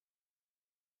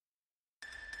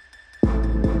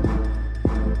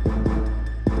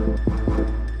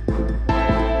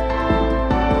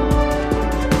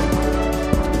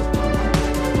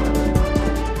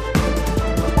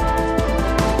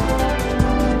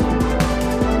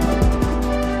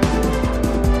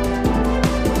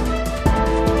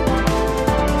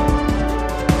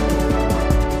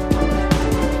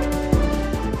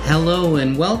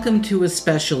Welcome to a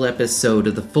special episode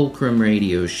of the Fulcrum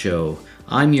Radio Show.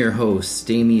 I'm your host,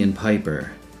 Damian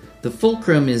Piper. The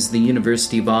Fulcrum is the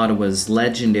University of Ottawa's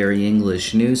legendary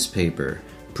English newspaper,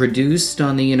 produced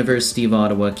on the University of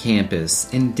Ottawa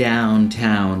campus in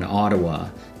downtown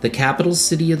Ottawa, the capital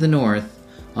city of the North,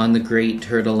 on the Great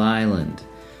Turtle Island.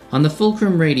 On the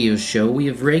Fulcrum Radio Show, we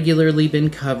have regularly been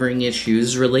covering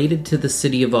issues related to the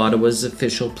City of Ottawa's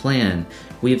official plan.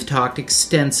 We have talked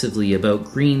extensively about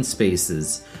green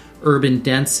spaces, urban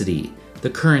density, the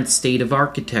current state of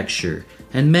architecture,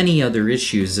 and many other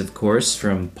issues, of course,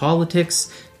 from politics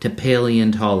to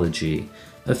paleontology.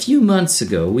 A few months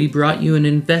ago, we brought you an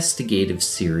investigative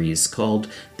series called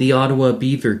The Ottawa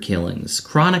Beaver Killings,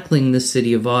 chronicling the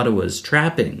City of Ottawa's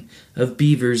trapping of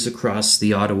beavers across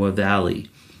the Ottawa Valley.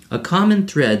 A common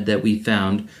thread that we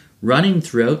found running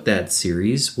throughout that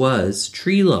series was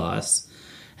tree loss.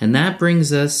 And that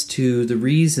brings us to the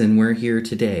reason we're here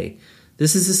today.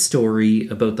 This is a story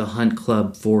about the Hunt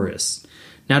Club Forest.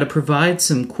 Now, to provide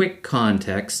some quick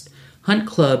context, Hunt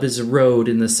Club is a road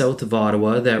in the south of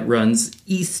Ottawa that runs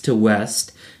east to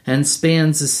west and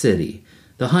spans the city.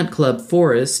 The Hunt Club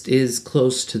Forest is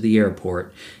close to the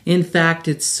airport. In fact,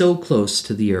 it's so close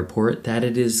to the airport that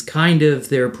it is kind of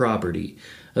their property.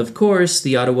 Of course,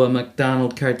 the Ottawa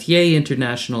Macdonald-Cartier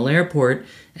International Airport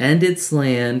and its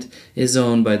land is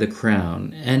owned by the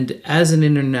Crown. And as an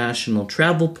international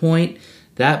travel point,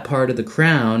 that part of the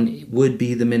Crown would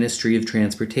be the Ministry of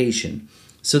Transportation.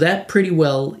 So that pretty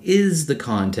well is the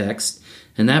context,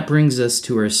 and that brings us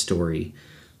to our story.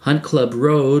 Hunt Club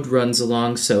Road runs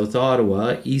along South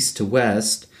Ottawa, east to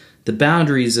west. The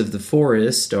boundaries of the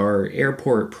forest are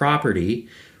airport property.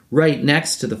 Right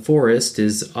next to the forest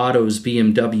is Otto's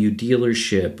BMW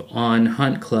dealership on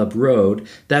Hunt Club Road.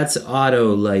 That's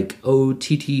Otto, like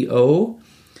O-T-T-O.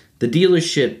 The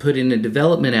dealership put in a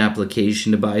development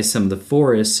application to buy some of the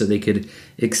forest so they could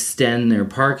extend their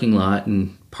parking lot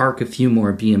and park a few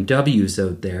more BMWs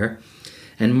out there.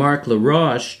 And Mark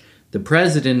LaRoche, the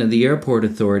president of the airport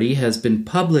authority, has been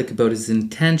public about his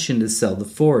intention to sell the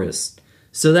forest.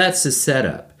 So that's the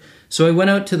setup. So I went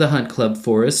out to the Hunt Club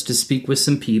Forest to speak with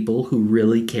some people who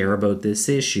really care about this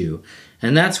issue.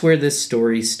 And that's where this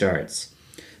story starts.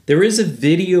 There is a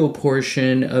video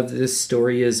portion of this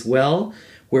story as well,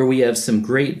 where we have some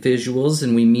great visuals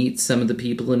and we meet some of the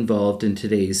people involved in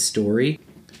today's story.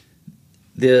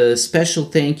 The special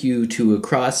thank you to a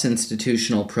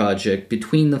cross-institutional project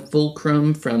between the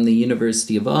Fulcrum from the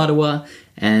University of Ottawa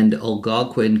and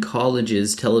Algonquin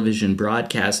College's television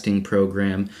broadcasting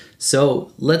program.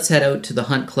 So let's head out to the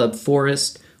Hunt Club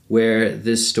Forest where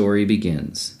this story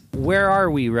begins. Where are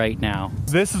we right now?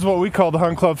 This is what we call the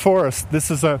Hunt Club Forest.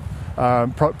 This is a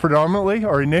predominantly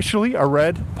or initially a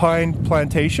red pine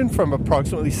plantation from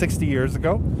approximately 60 years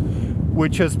ago,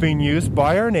 which has been used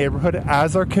by our neighborhood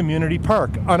as our community park,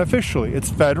 unofficially.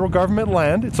 It's federal government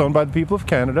land, it's owned by the people of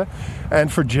Canada,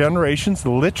 and for generations,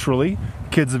 literally,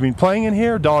 kids have been playing in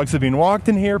here, dogs have been walked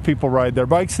in here, people ride their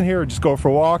bikes in here, or just go for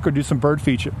a walk or do some bird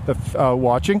feature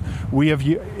watching.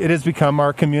 It has become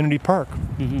our community park.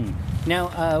 Mm-hmm.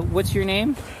 Now, what's your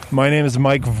name? My name is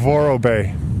Mike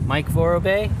Vorobej. Mike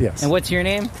Vorobej? Yes. And what's your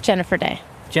name? Jennifer Dey.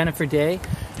 Jennifer Dey.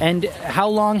 And how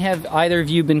long have either of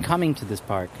you been coming to this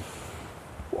park?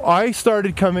 I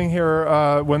started coming here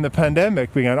when the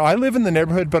pandemic began. I live in the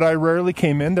neighborhood, but I rarely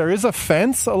came in. There is a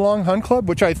fence along Hunt Club,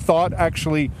 which I thought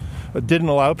actually didn't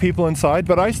allow people inside,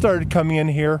 but I started coming in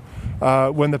here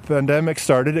when the pandemic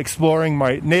started, exploring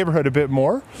my neighborhood a bit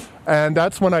more. And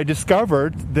that's when I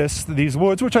discovered these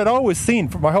woods, which I'd always seen.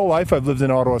 For my whole life, I've lived in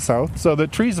Ottawa South, so the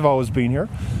trees have always been here.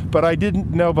 But I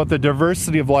didn't know about the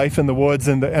diversity of life in the woods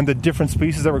and the different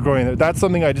species that were growing there. That's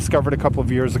something I discovered a couple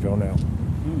of years ago now.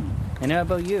 And how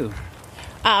about you?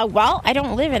 Well, I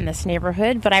don't live in this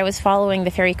neighborhood, but I was following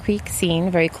the Fairy Creek scene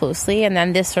very closely, and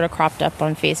then this sort of cropped up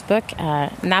on Facebook,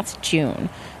 and that's June.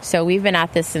 So we've been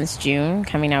at this since June,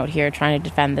 coming out here trying to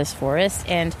defend this forest,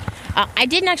 and I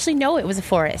didn't actually know it was a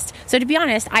forest. So to be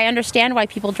honest, I understand why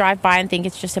people drive by and think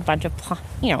it's just a bunch of,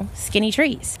 skinny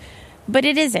trees. But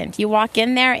it isn't. You walk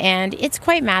in there and it's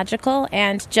quite magical,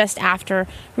 and just after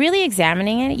really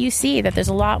examining it, you see that there's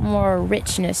a lot more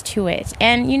richness to it.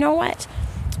 And you know what?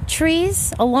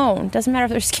 Trees alone, doesn't matter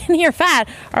if they're skinny or fat,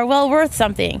 are well worth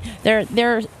something.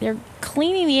 They're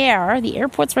cleaning the air. The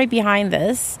airport's right behind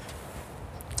this,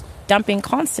 dumping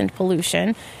constant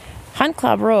pollution. Hunt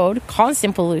Club Road,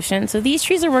 constant pollution. So these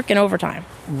trees are working overtime.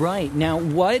 Right. Now,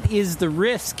 what is the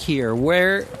risk here?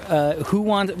 What's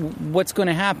going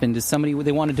to happen? Does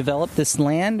they want to develop this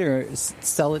land or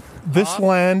sell it This off?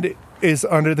 land is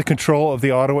under the control of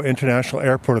the Ottawa International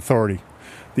Airport Authority.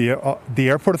 The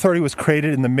Airport Authority was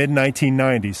created in the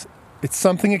mid-1990s. It's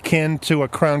something akin to a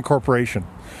crown corporation.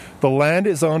 The land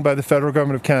is owned by the federal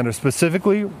government of Canada.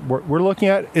 Specifically, what we're looking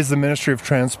at is the Ministry of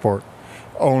Transport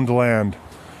owned land.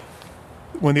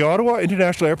 When the Ottawa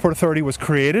International Airport Authority was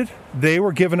created, they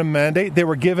were given a mandate. They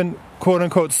were given,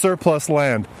 quote-unquote, surplus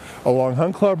land along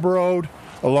Hunt Club Road,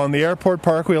 along the Airport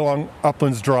Parkway, along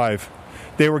Uplands Drive.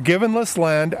 They were given this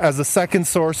land as a second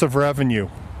source of revenue.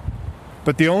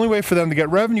 But the only way for them to get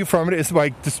revenue from it is by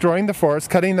destroying the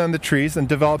forest, cutting down the trees, and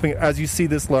developing it. As you see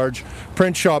this large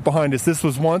print shop behind us, this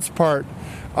was once part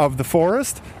of the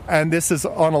forest, and this is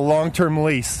on a long-term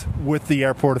lease with the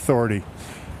Airport Authority.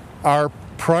 Our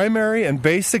primary and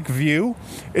basic view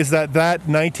is that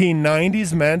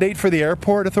 1990s mandate for the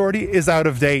Airport Authority is out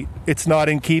of date. It's not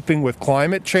in keeping with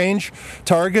climate change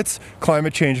targets,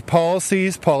 climate change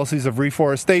policies of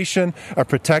reforestation, of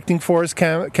protecting forest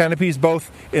canopies,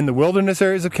 both in the wilderness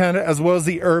areas of Canada as well as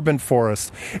the urban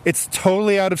forests. It's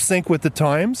totally out of sync with the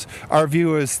times. Our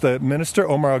view is the Minister,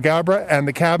 Omar Al-Gabra, and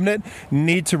the Cabinet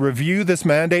need to review this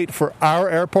mandate for our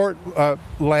airport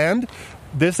land,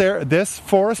 this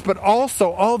forest, but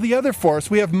also all the other forests.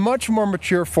 We have much more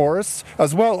mature forests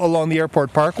as well along the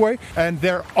Airport Parkway, and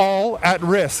they're all at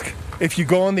risk. If you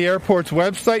go on the airport's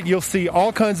website, you'll see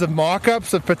all kinds of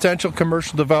mock-ups of potential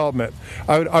commercial development.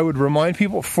 I would remind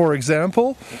people, for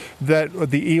example, that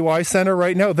the EY Centre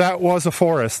right now, that was a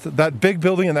forest. That big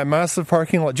building and that massive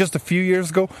parking lot just a few years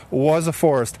ago was a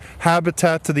forest.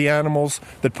 Habitat to the animals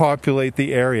that populate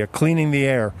the area, cleaning the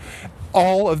air.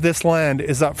 All of this land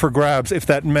is up for grabs if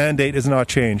that mandate is not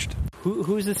changed.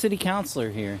 Who's the city councillor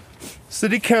here?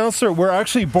 City councillor, we're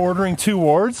actually bordering two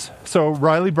wards. So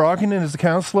Riley Brockington is the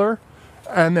councillor,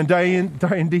 and then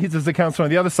Diane Deeds is the councillor on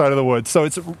the other side of the woods. So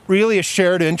it's really a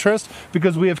shared interest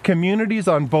because we have communities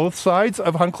on both sides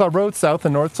of Hunt Club Road, south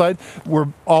and north side. We're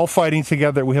all fighting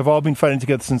together. We have all been fighting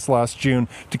together since last June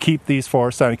to keep these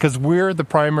forests down because we're the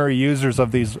primary users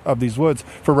of these woods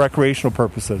for recreational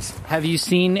purposes. Have you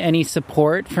seen any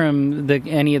support from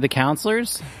any of the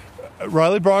councillors?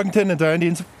 Riley Brockington and Diane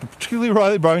Deans, particularly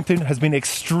Riley Brockington, has been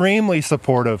extremely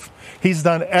supportive. He's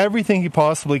done everything he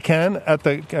possibly can at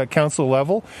the council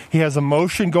level. He has a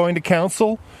motion going to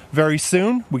council very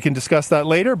soon. We can discuss that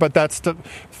later, but that's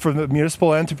for the municipal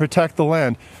land to protect the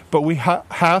land. But we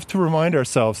have to remind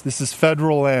ourselves, this is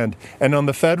federal land. And on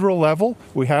the federal level,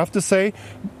 we have to say,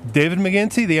 David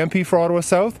McGuinty, the MP for Ottawa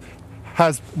South,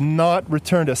 has not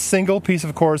returned a single piece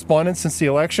of correspondence since the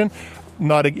election,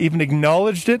 not even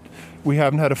acknowledged it. We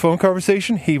haven't had a phone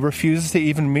conversation. He refuses to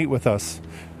even meet with us.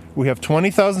 We have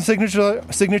 20,000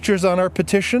 signatures on our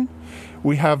petition.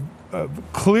 We have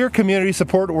clear community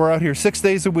support. We're out here 6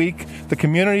 days a week. The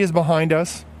community is behind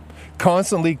us,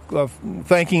 constantly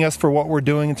thanking us for what we're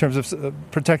doing in terms of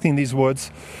protecting these woods.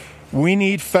 We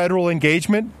need federal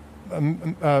engagement.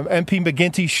 MP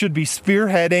McGuinty should be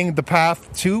spearheading the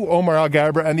path to Omar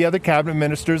Al-Gabra and the other cabinet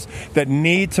ministers that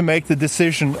need to make the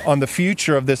decision on the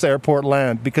future of this airport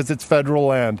land because it's federal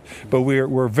land. But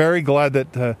we're very glad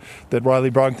that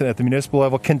Riley Brockington at the municipal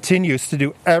level continues to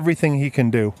do everything he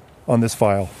can do on this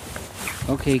file.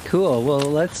 Okay, cool. Well,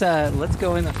 let's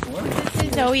go in the floor. This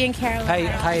is Zoe and Carolyn.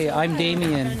 Hi, I'm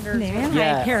Damien.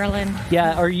 Hi, Carolyn.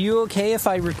 Yeah, are you okay if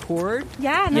I record?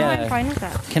 Yeah, I'm fine with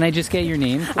that. Can I just get your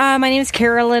name? My name is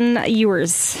Carolyn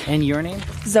Ewers. And your name?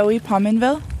 Zoe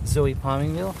Pomainville. Zoe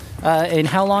Pomainville. And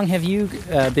how long have you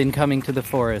been coming to the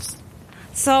forest?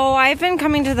 So I've been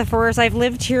coming to the forest. I've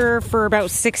lived here for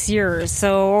about 6 years.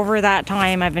 So over that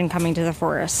time, I've been coming to the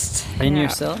forest. And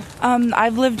yourself?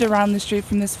 I've lived around the street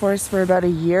from this forest for about a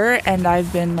year, and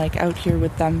I've been out here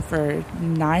with them for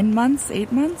 9 months,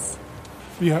 8 months.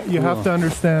 You have to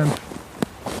understand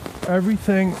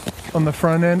everything on the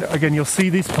front end. Again, you'll see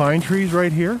these pine trees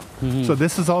right here. Mm-hmm. So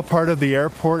this is all part of the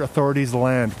Airport Authority's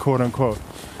land, quote unquote.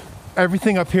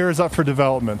 Everything up here is up for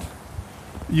development.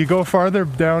 You go farther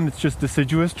down, it's just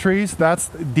deciduous trees. That's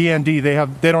DND.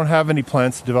 They don't have any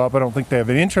plans to develop. I don't think they have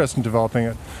any interest in developing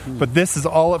it. But this is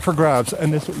all up for grabs.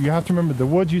 And this, you have to remember, the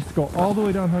woods used to go all the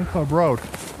way down Hunt Club Road.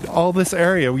 All this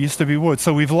area used to be woods.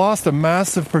 So we've lost a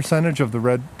massive percentage of the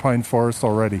red pine forest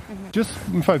already. Mm-hmm. Just,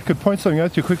 if I could point something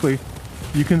out to you quickly,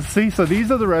 you can see, so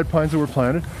these are the red pines that were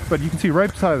planted, but you can see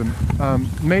right beside them,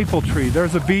 maple tree.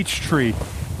 There's a beech tree.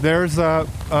 There's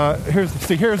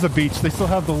here's a beech. They still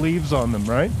have the leaves on them,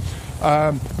 right?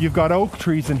 You've got oak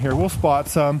trees in here. We'll spot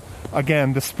some.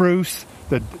 Again, the spruce.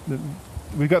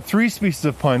 We've got 3 species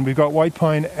of pine. We've got white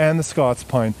pine and the Scots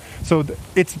pine. So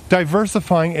it's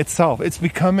diversifying itself. It's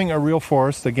becoming a real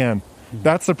forest again.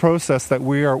 That's the process that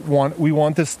we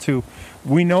want this to.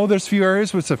 We know there's few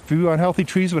areas with a few unhealthy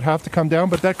trees would have to come down,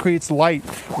 but that creates light.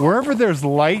 Wherever there's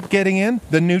light getting in,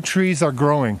 the new trees are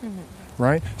growing.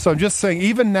 Right? So I'm just saying,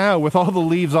 even now, with all the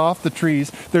leaves off the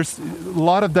trees, there's a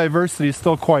lot of diversity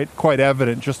still quite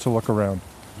evident just to look around.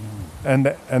 And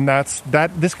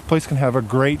this place can have a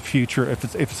great future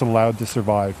if it's allowed to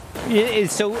survive.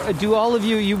 So do all of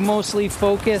you mostly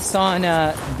focus on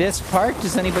this park?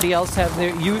 Does anybody else have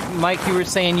Mike, you were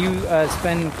saying you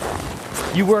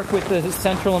work with the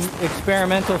Central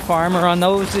Experimental Farmer on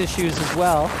those issues as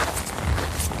well.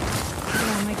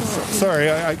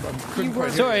 Sorry, I couldn't quite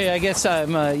hear. Sorry, I guess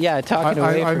I'm talking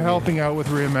away. I'm helping out with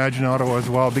Reimagine Ottawa as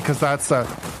well, because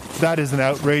that is an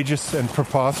outrageous and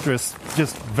preposterous,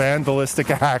 just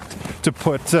vandalistic act to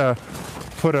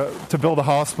to build a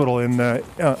hospital in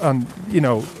on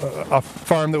a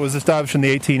farm that was established in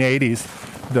the 1880s.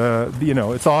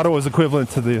 It's Ottawa's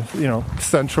equivalent to the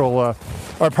Central.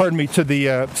 To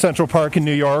the Central Park in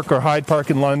New York or Hyde Park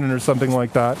in London or something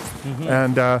like that.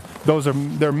 And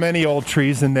there are many old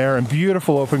trees in there and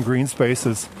beautiful open green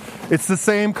spaces. It's the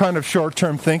same kind of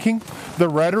short-term thinking. The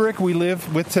rhetoric we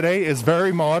live with today is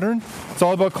very modern. It's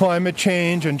all about climate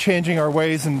change and changing our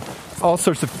ways and all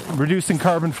sorts of reducing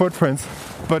carbon footprints.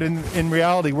 But in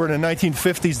reality, we're in a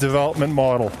 1950s development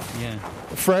model. Yeah.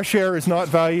 Fresh air is not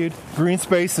valued. Green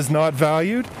space is not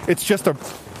valued. It's just a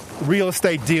real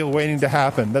estate deal waiting to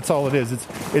happen. That's all it is.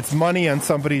 It's money on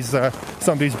somebody's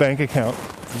bank account.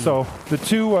 So the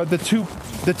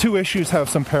two issues have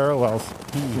some parallels.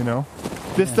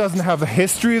 This doesn't have the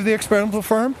history of the experimental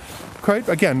farm. Quite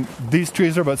again, these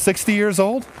trees are about 60 years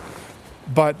old,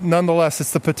 but nonetheless,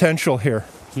 it's the potential here.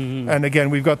 And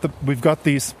again, we've got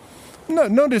these.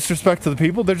 No disrespect to the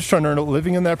people; they're just trying to earn a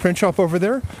living in that print shop over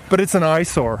there. But it's an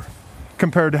eyesore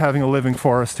compared to having a living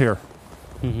forest here.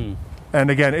 And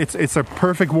again, it's a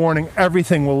perfect warning.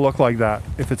 Everything will look like that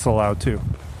if it's allowed to.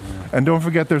 And don't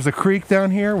forget, there's a creek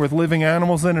down here with living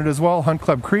animals in it as well. Hunt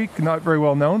Club Creek, not very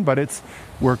well known, but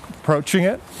we're approaching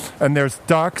it. And there's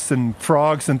ducks and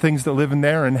frogs and things that live in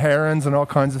there, and herons and all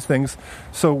kinds of things.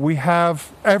 So we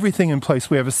have everything in place.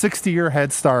 We have a 60-year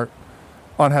head start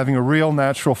on having a real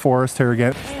natural forest here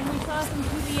again. And we saw some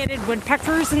pileated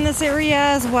woodpeckers in this area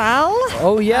as well.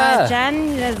 Oh, yeah. Jen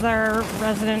is our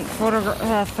resident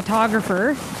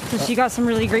photographer, so she got some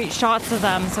really great shots of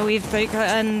them. So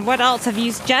and what else have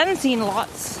you, Jen, seen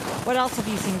lots? What else have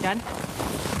you seen, Jen?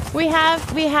 We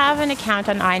have an account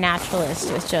on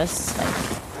iNaturalist with just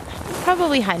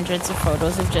probably hundreds of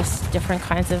photos of just different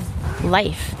kinds of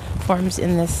life forms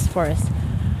in this forest.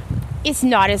 It's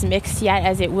not as mixed yet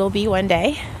as it will be one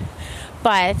day.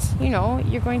 But,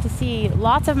 you're going to see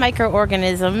lots of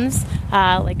microorganisms,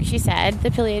 like she said,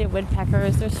 the pileated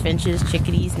woodpeckers, there's finches,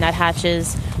 chickadees,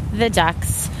 nuthatches, the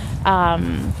ducks.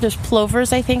 There's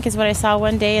plovers, I think, is what I saw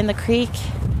one day in the creek.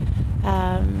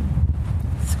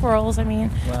 Squirrels, Wow.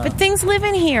 But things live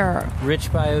in here. Rich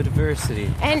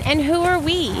biodiversity. And who are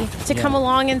we to come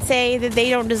along and say that they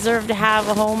don't deserve to have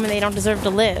a home and they don't deserve to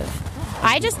live?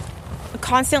 I just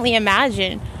constantly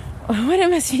imagine what it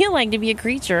must feel like to be a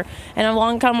creature, and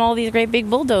along come all these great big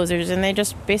bulldozers, and they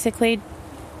just basically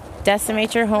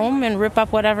decimate your home and rip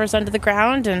up whatever's under the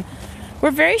ground. And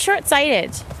we're very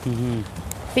short-sighted,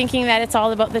 thinking that it's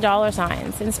all about the dollar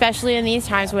signs, and especially in these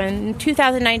times when in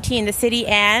 2019 the city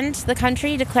and the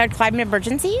country declared climate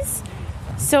emergencies.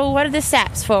 So what are the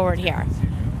steps forward here?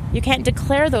 You can't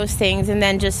declare those things and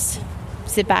then just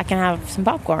sit back and have some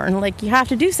popcorn. You have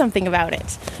to do something about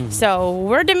it. So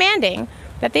we're demanding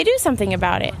that they do something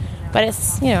about it. But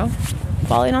it's,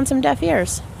 falling on some deaf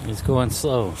ears. It's going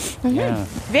slow. Yeah.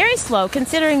 Very slow,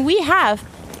 considering we have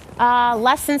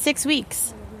less than 6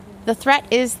 weeks. The threat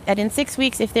is that in 6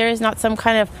 weeks, if there is not some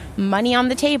kind of money on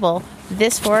the table,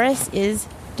 this forest is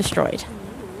destroyed.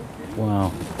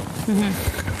 Wow.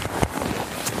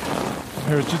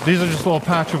 These are just a little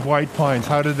patch of white pines.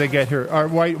 How did they get here?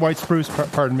 White spruce,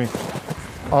 pardon me.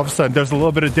 All of a sudden, there's a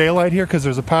little bit of daylight here because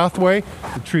there's a pathway.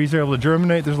 The trees are able to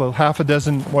germinate. There's half a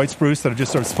dozen white spruce that have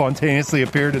just sort of spontaneously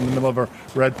appeared in the middle of a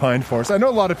red pine forest. I know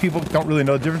a lot of people don't really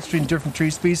know the difference between different tree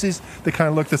species. They kind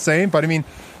of look the same, but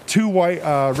two white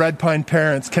red pine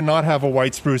parents cannot have a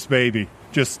white spruce baby.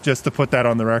 Just to put that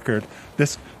on the record.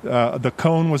 This the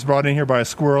cone was brought in here by a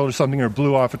squirrel or something, or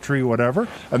blew off a tree, whatever.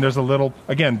 And there's a little,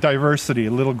 again, diversity,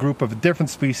 a little group of different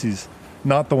species,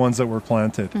 not the ones that were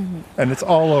planted. And it's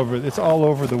all over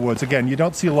the woods. Again, you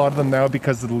don't see a lot of them now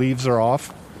because the leaves are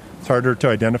off. It's harder to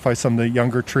identify some of the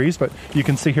younger trees, but you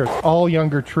can see here it's all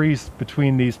younger trees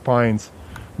between these pines.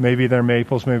 Maybe they're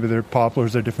maples, maybe they're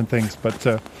poplars, they're different things.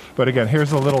 But again,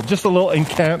 here's a little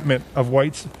encampment of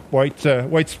white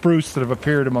spruce that have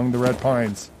appeared among the red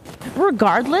pines.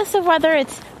 Regardless of whether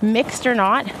it's mixed or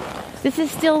not, this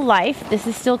is still life. This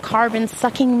is still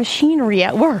carbon-sucking machinery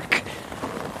at work.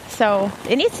 So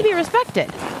it needs to be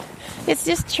respected. It's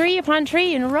just tree upon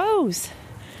tree in rows.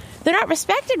 They're not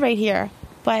respected right here,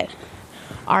 but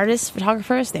artists,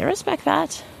 photographers, they respect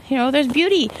that. There's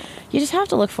beauty. You just have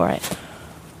to look for it.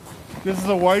 This is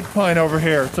a white pine over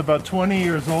here. It's about 20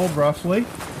 years old, roughly.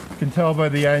 You can tell by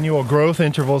the annual growth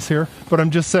intervals here. But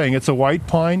I'm just saying, it's a white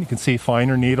pine. You can see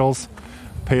finer needles,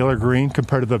 paler green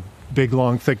compared to the big,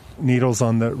 long, thick needles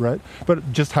on the red.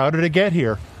 But just how did it get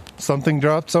here? Somebody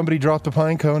dropped a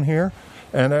pine cone here.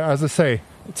 And as I say,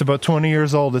 it's about 20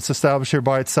 years old. It's established here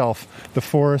by itself. The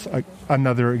forest,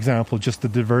 another example, just the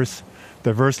diverse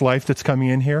life that's coming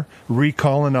in here,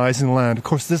 recolonizing land. Of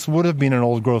course, this would have been an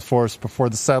old-growth forest before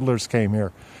the settlers came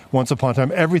here. Once upon a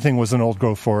time, everything was an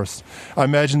old-growth forest. I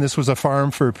imagine this was a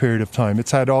farm for a period of time.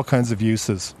 It's had all kinds of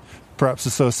uses, perhaps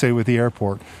associated with the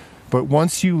airport. But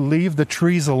once you leave the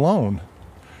trees alone,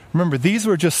 remember, these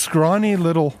were just scrawny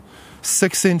little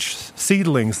 6-inch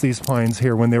seedlings, these pines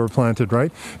here, when they were planted,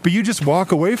 right? But you just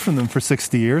walk away from them for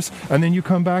 60 years, and then you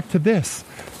come back to this.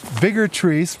 Bigger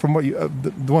trees from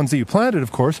the ones that you planted,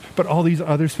 of course, but all these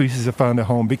other species have found a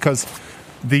home because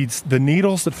the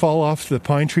needles that fall off the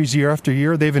pine trees year after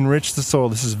year, they've enriched the soil.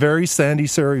 This is very sandy,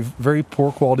 very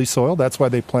poor quality soil. That's why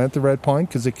they plant the red pine,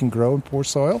 because it can grow in poor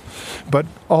soil. But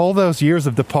all those years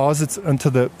of deposits into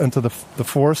the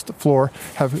forest floor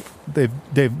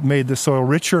they've made the soil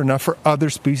richer enough for other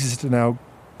species to now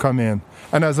come in.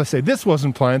 And as I say, this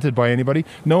wasn't planted by anybody.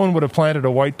 No one would have planted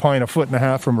a white pine 1.5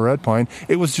 feet from a red pine.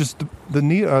 It was just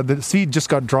the seed just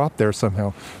got dropped there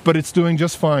somehow. But it's doing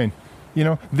just fine.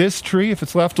 This tree, if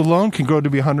it's left alone, can grow to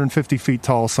be 150 feet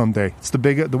tall someday. It's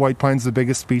the white pine's the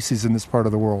biggest species in this part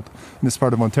of the world, in this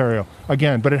part of Ontario.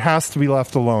 Again, but it has to be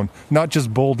left alone, not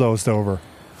just bulldozed over.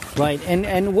 Right,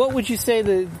 and what would you say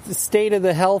the state of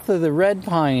the health of the red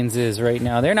pines is right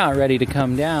now? They're not ready to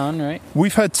come down, right?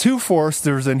 We've had 2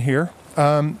 foresters in here.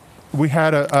 We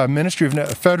had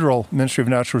a federal Ministry of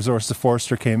Natural Resources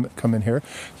forester come in here.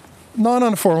 Not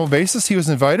on a formal basis. He was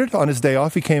invited. On his day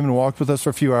off, he came and walked with us for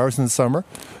a few hours in the summer.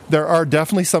 There are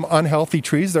definitely some unhealthy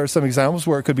trees. There are some examples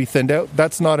where it could be thinned out.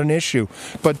 That's not an issue.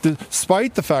 But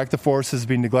despite the fact the forest has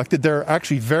been neglected, there are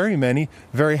actually very many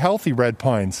very healthy red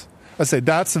pines. I say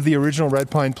that's of the original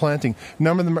red pine planting. A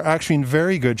number of them are actually in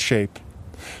very good shape.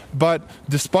 But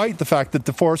despite the fact that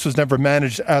the forest was never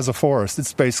managed as a forest,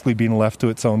 it's basically been left to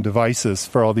its own devices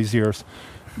for all these years.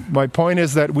 My point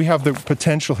is that we have the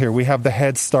potential here. We have the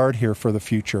head start here for the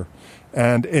future.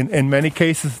 And in many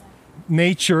cases,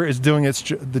 nature is doing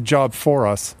the job for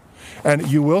us. And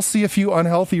you will see a few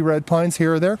unhealthy red pines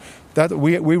here or there. That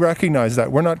we recognize that.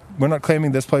 We're not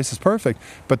claiming this place is perfect,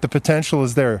 but the potential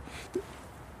is there.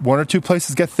 1 or 2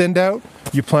 places get thinned out.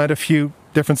 You plant a few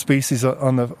different species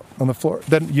on the floor.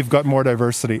 Then you've got more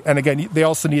diversity. And again, they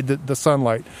also need the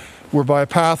sunlight. We're by a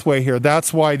pathway here.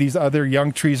 That's why these other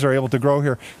young trees are able to grow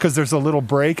here, because there's a little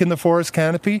break in the forest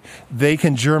canopy. They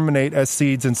can germinate as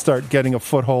seeds and start getting a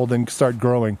foothold and start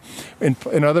growing.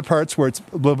 In other parts where it's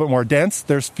a little bit more dense,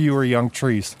 there's fewer young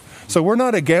trees. So we're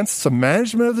not against some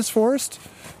management of this forest,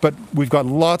 but we've got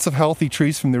lots of healthy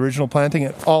trees from the original planting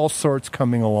and all sorts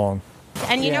coming along.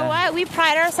 And you know what? We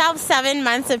pride ourselves 7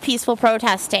 months of peaceful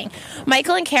protesting.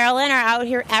 Michael and Carolyn are out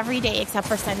here every day except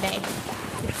for Sunday.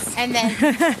 And then,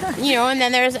 and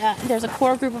then there's a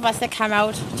core group of us that come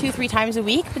out 2-3 times a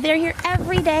week, but they're here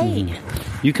every day.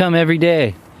 Mm-hmm. You come every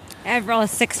day?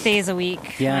 6 days a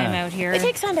week. Yeah. I'm out here. We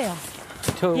take Sunday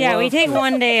off. We take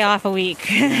 1 day off a week.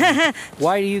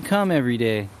 Why do you come every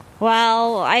day?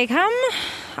 Well, I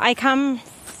come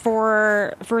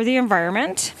for the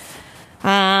environment.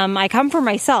 I come for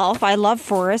myself. I love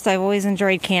forests. I've always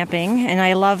enjoyed camping, and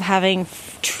I love having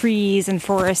trees and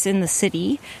forests in the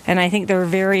city, and I think they're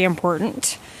very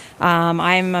important.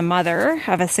 I'm a mother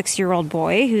of a 6-year-old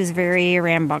boy who's very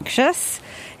rambunctious,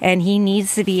 and he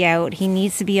needs to be out. He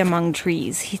needs to be among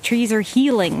trees. Trees are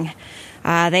healing.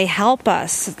 They help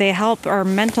us. They help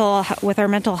with our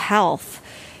mental health.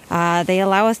 They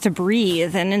allow us to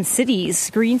breathe, and in cities,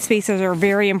 green spaces are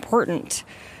very important.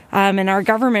 And our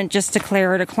government just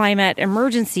declared a climate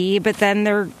emergency, but then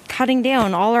they're cutting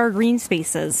down all our green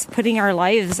spaces, putting our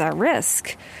lives at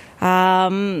risk.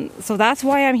 So that's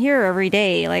why I'm here every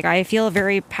day. I feel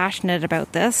very passionate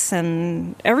about this,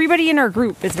 and everybody in our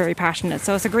group is very passionate.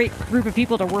 So it's a great group of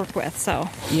people to work with. So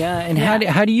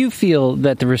how do you feel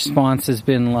that the response has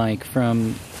been like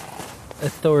from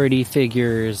authority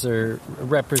figures or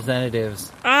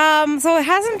representatives? So it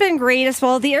hasn't been great as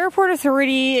well. The airport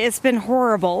authority, it's been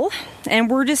horrible, and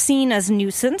we're just seen as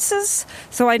nuisances.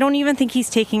 So I don't even think he's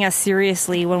taking us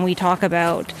seriously when we talk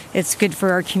about it's good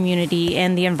for our community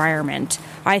and the environment.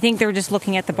 I think they're just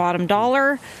looking at the bottom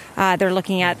dollar. They're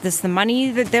looking at the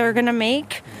money that they're going to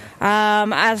make.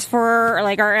 As for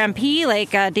like our MP,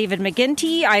 David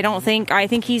McGuinty, I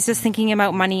think he's just thinking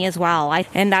about money as well.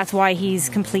 And that's why he's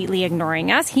completely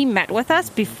ignoring us. He met with us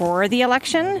before the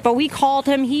election, but we called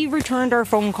him. He returned our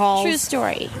phone calls. True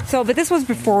story. But this was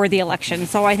before the election.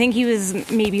 So I think he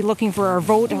was maybe looking for our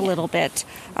vote a little bit.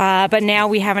 But now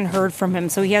we haven't heard from him.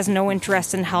 So he has no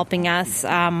interest in helping us.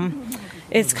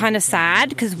 It's kind of sad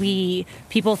because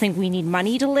people think we need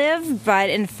money to live, but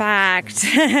in fact,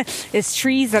 it's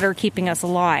trees that are keeping us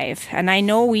alive. And I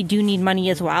know we do need money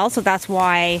as well, so that's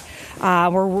why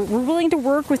we're willing to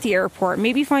work with the airport.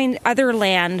 Maybe find other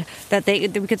land that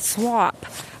we could swap,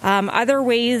 other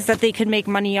ways that they could make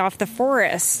money off the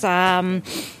forest.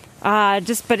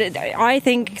 I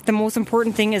think the most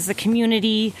important thing is the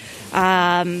community,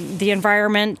 the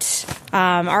environment,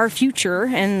 our future.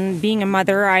 And being a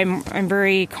mother, I'm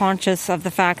very conscious of the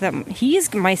fact that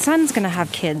my son's going to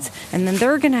have kids, and then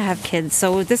they're going to have kids.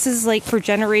 So this is like for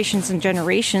generations and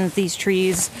generations, these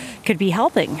trees could be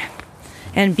helping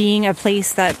and being a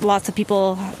place that lots of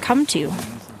people come to.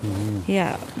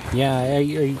 Yeah. Yeah.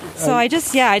 I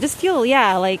just feel,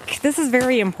 like this is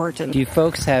very important. Do you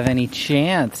folks have any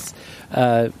chance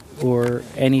or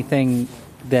anything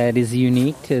that is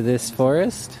unique to this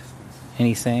forest?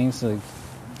 Any sayings? I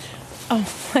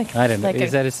don't know.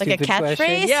 Is that a stupid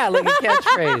question? Yeah, like a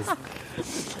catchphrase.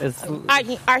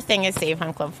 Our thing is Save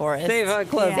Hunt Club Forest. Save Hunt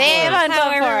Club Forest. Save Hunt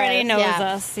Club Forest. Everybody knows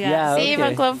us. Yeah. Save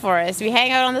Hunt Club Forest. We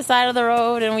hang out on the side of the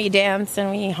road and we dance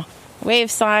and we wave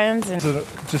signs. And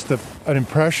just an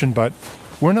impression, but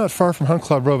we're not far from Hunt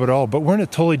Club Road at all, but we're in a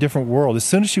totally different world. As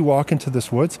soon as you walk into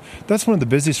this woods, that's one of the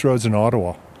busiest roads in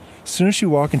Ottawa. As soon as you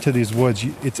walk into these woods,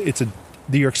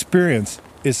 your experience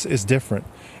is different.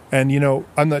 And,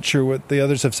 I'm not sure what the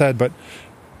others have said, but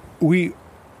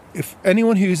if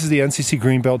anyone who uses the NCC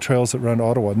Greenbelt trails around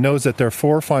Ottawa knows that they're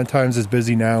 4 or 5 times as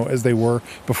busy now as they were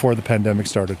before the pandemic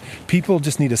started. People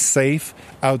just need a safe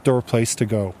outdoor place to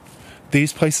go.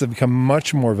 These places have become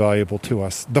much more valuable to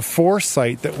us. The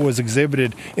foresight that was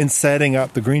exhibited in setting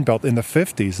up the Greenbelt in the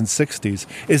 50s and 60s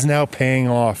is now paying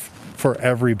off for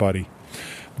everybody.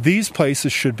 These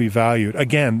places should be valued.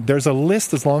 Again, there's a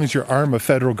list as long as your arm of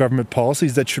federal government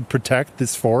policies that should protect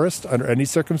this forest under any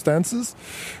circumstances.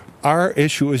 Our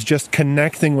issue is just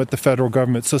connecting with the federal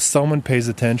government so someone pays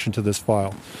attention to this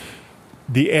file.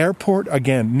 The airport,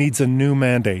 again, needs a new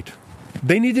mandate.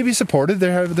 They need to be supported.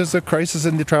 There's a crisis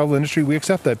in the travel industry. We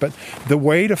accept that. But the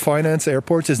way to finance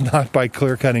airports is not by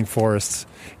clear-cutting forests.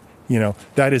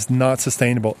 That is not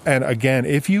sustainable. And again,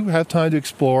 if you have time to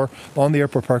explore on the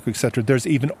airport park, etc., there's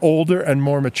even older and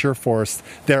more mature forests.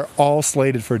 They're all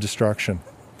slated for destruction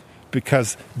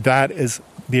because that is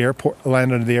the airport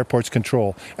land under the airport's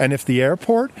control. And if the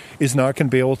airport is not going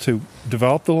to be able to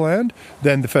develop the land,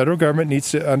 then the federal government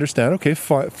needs to understand,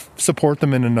 support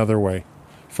them in another way,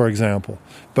 for example.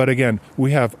 But again,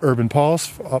 we have urban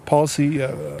policy,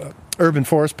 urban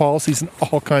forest policies and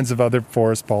all kinds of other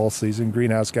forest policies and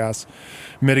greenhouse gas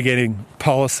mitigating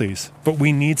policies. But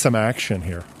we need some action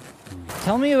here.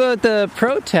 Tell me about the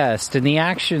protest and the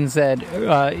actions that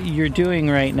you're doing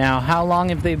right now. How long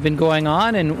have they been going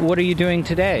on, and what are you doing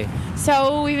today?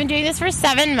 So we've been doing this for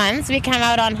 7 months. We come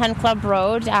out on Hunt Club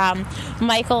Road.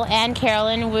 Michael and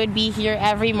Carolyn would be here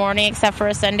every morning except for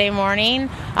a Sunday morning.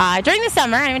 During the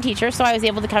summer, I'm a teacher, so I was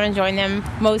able to come and join them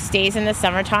most days in the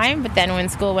summertime. But then when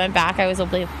school went back, I was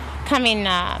able to come in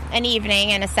an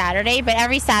evening and a Saturday. But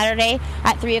every Saturday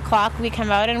at 3 o'clock, we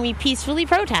come out and we peacefully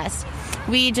protest.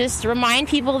 We just remind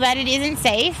people that it isn't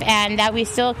safe and that we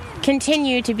still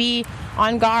continue to be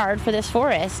on guard for this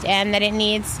forest and that it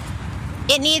needs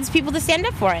people to stand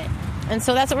up for it. And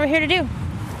so that's what we're here to do.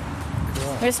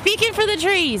 Cool. We're speaking for the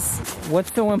trees.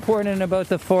 What's so important about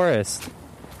the forest?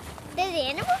 There's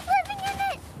animals living in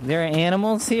it. There are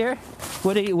animals here?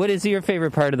 What is your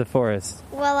favorite part of the forest?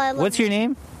 Well, What's your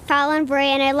name? Colin Bray,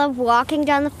 and I love walking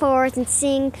down the forest and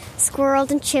seeing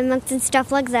squirrels and chipmunks and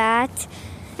stuff like that.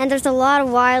 And there's a lot of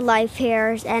wildlife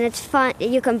here, and it's fun.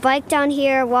 You can bike down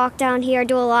here, walk down here,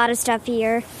 do a lot of stuff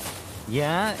here.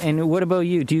 Yeah, and what about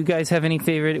you? Do you guys have any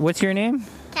favorite... What's your name?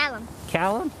 Callum.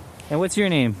 Callum? And what's your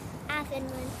name?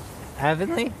 Avonlyn.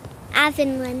 Avonley?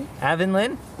 Avonlyn.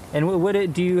 Avonlyn?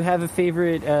 And do you have a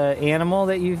favorite animal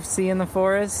that you see in the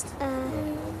forest?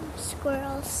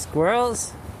 Squirrels.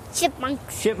 Squirrels?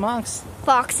 Chipmunks. Chipmunks?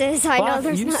 Foxes. I know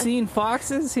there's You've not. seen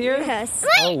foxes here? Yes.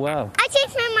 Oh, wow. I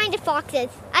changed my mind to foxes.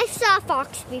 I saw a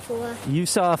fox before. You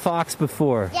saw a fox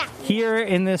before? Yeah. Here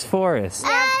in this forest?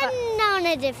 No,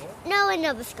 in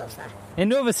Nova Scotia. In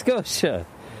Nova Scotia?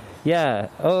 Yeah.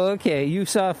 Oh, okay. You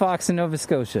saw a fox in Nova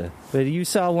Scotia, but you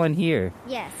saw one here?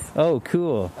 Yes. Oh,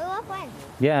 cool. We love one.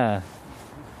 Yeah.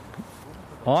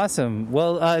 Awesome.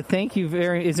 Well, thank you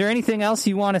very... Is there anything else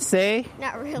you want to say?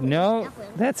 Not really. No? Not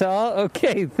really. That's all?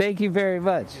 Okay. Thank you very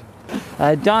much.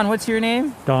 Don, what's your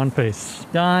name? Don Paice.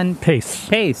 Don Paice.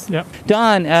 Paice. Yep.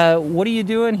 Don, what are you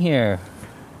doing here?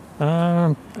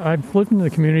 I've lived in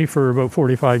the community for about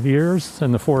 45 years,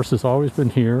 and the forest has always been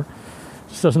here. It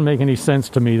just doesn't make any sense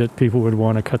to me that people would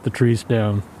want to cut the trees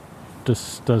down.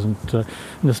 Just doesn't. In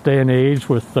this day and age,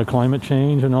 with climate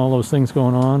change and all those things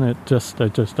going on, I just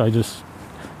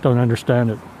don't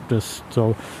understand it.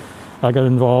 So I got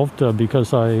involved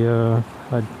because I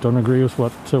don't agree with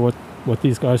what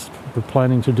these guys were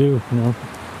planning to do.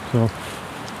 So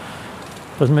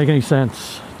doesn't make any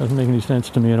sense. Doesn't make any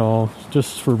sense to me at all.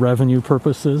 Just for revenue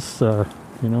purposes.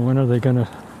 When are they going to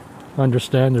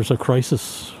understand there's a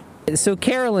crisis? So,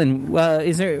 Carolyn,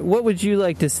 what would you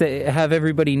like to have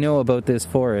everybody know about this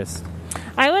forest?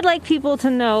 I would like people to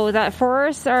know that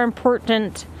forests are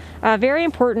important, very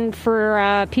important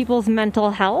for people's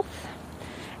mental health.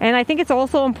 And I think it's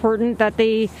also important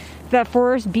that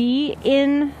forests be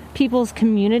in people's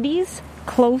communities,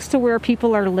 close to where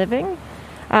people are living.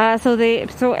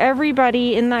 So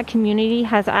everybody in that community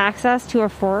has access to a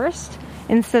forest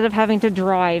instead of having to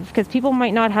drive, because people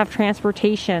might not have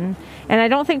transportation. And I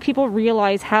don't think people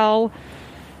realize how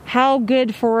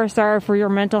good forests are for your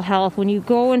mental health. When you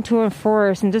go into a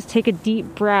forest and just take a deep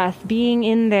breath, being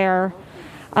in there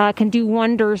can do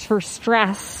wonders for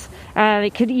stress.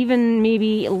 It could even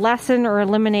maybe lessen or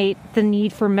eliminate the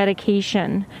need for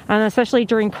medication. And especially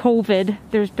during COVID,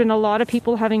 there's been a lot of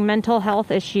people having mental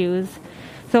health issues.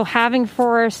 So having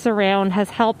forests around has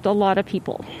helped a lot of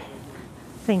people.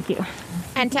 Thank you.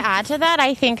 And to add to that,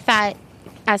 I think that,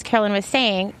 as Carolyn was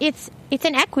saying, it's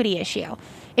an equity issue.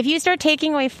 If you start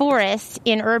taking away forests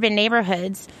in urban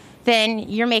neighborhoods, then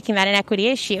you're making that an equity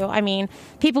issue. I mean,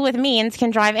 people with means can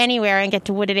drive anywhere and get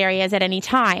to wooded areas at any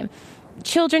time.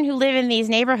 Children who live in these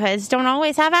neighborhoods don't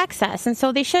always have access, and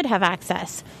so they should have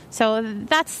access. So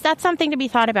that's something to be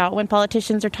thought about when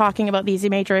politicians are talking about these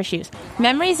major issues.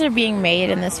 Memories are being made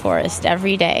in this forest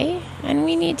every day, and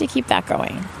we need to keep that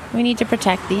going. We need to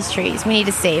protect these trees. We need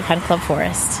to save Hunt Club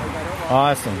Forest.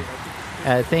 Awesome.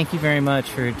 Thank you very much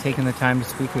for taking the time to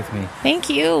speak with me. Thank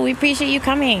you. We appreciate you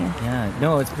coming. Yeah,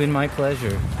 no, it's been my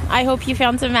pleasure. I hope you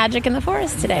found some magic in the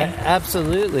forest today.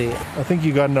 Absolutely. I think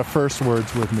you got enough first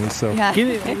words with me, so... Yeah.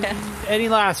 Give me any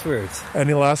last words?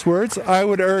 Any last words? I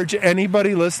would urge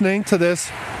anybody listening to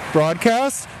this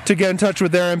broadcast to get in touch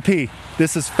with their MP.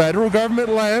 This is federal government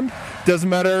land. Doesn't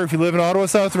matter if you live in Ottawa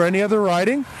South or any other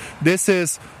riding. This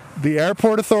is the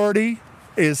airport authority.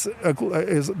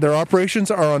 Their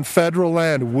operations are on federal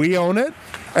land. We own it,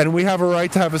 and we have a right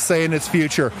to have a say in its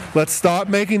future. Let's stop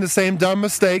making the same dumb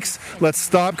mistakes. Let's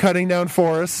stop cutting down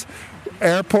forests.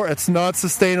 It's not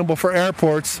sustainable for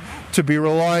airports to be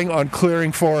relying on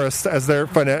clearing forests as their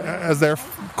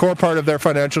core part of their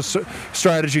financial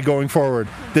strategy going forward.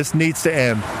 This needs to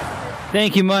end.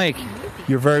 Thank you, Mike.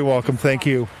 You're very welcome. Thank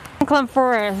you. Club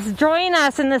Forest, join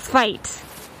us in this fight.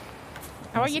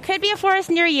 Or you could be a forest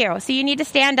near you, so you need to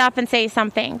stand up and say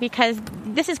something, because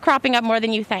this is cropping up more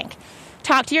than you think.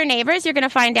 Talk to your neighbors. You're going to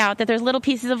find out that there's little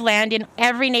pieces of land in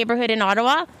every neighborhood in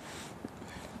Ottawa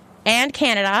and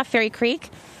Canada, Fairy Creek,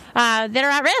 that are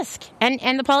at risk.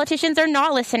 And the politicians are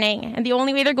not listening. And the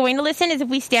only way they're going to listen is if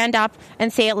we stand up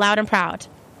and say it loud and proud.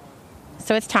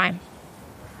 So it's time.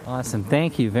 Awesome.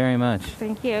 Thank you very much.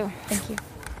 Thank you. Thank you.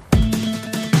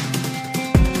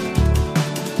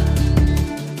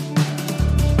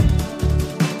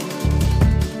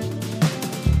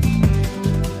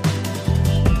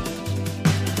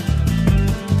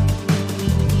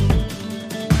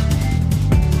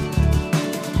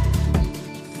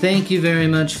 Thank you very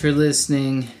much for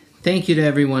listening. Thank you to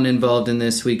everyone involved in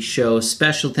this week's show.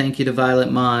 Special thank you to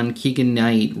Violet Manh, Keagan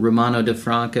Knight, Romano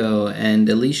DiFranco, and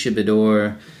Alicia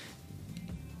Bedore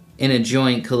in a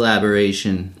joint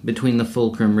collaboration between the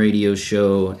Fulcrum Radio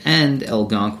Show and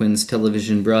Algonquin's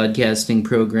television broadcasting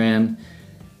program.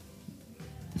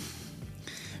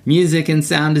 Music and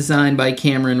sound design by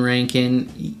Cameron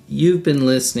Rankin. You've been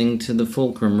listening to the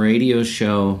Fulcrum Radio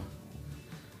Show.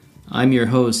 I'm your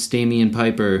host, Damian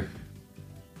Piper.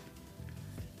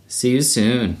 See you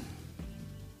soon.